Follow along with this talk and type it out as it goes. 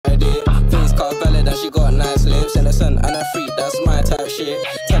shit.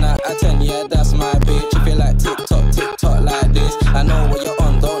 10 out of 10, yeah, that's my bitch. If you like TikTok, TikTok like this, I know what you're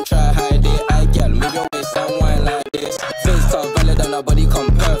on, don't try hide it. I girl, move your waist and wine like this. Face card valid and her body come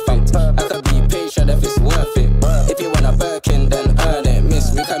perfect. I could be patient if it's worth it. If you want a Birkin, then earn it.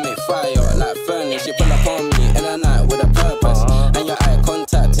 Miss me can make fire like furnace. You pull up on me in a night with a purpose, and your eye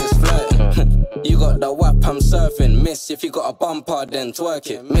contact is flirting. You got the whap, I'm surfing. Miss, if you got a bumper, then twerk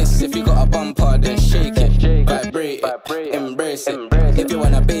it. Miss, if you got a bumper, then shake it. Vibrate it, embrace it. If you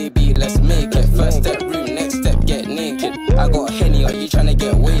want a baby, let's make it. First step room, next step get naked. I got Henny, are you tryna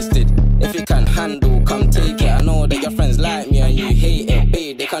get wasted? If you can handle, come take it. I know that your friends like me and you hate it.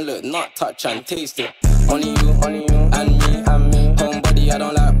 Babe, they can look, not touch and taste it. Only you, and me. Homebody, I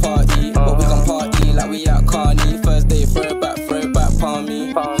don't like party, but we can party like we at Carney. First day, throw it back, palm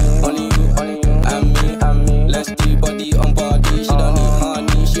me. Only you, and me. Let's do body on body. She don't need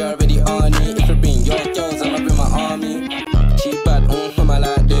honey, she already on it. If you bring your girls, I'ma bring my army. She bad, I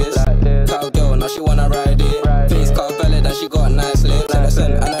like this. Cowgirl, now she wanna ride it. Face car valid and she got nice lips.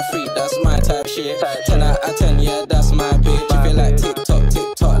 Innocent and a freak, that's my type shit. 10 out of 10, yeah, that's my bitch. If you like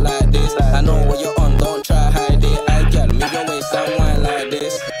TikTok like this, I know what you're on, don't try hide it. I girl, move your waist and wine like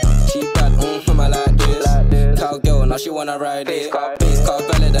this. She bad, I like this. Cowgirl, now she wanna ride it. Face car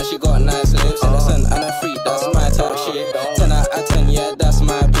valid and she got nice lips. Innocent and a freak, that's my type shit. 10 out of 10, yeah, that's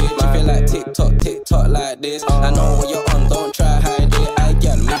my bitch. If you like TikTok like this, I know what you're on, don't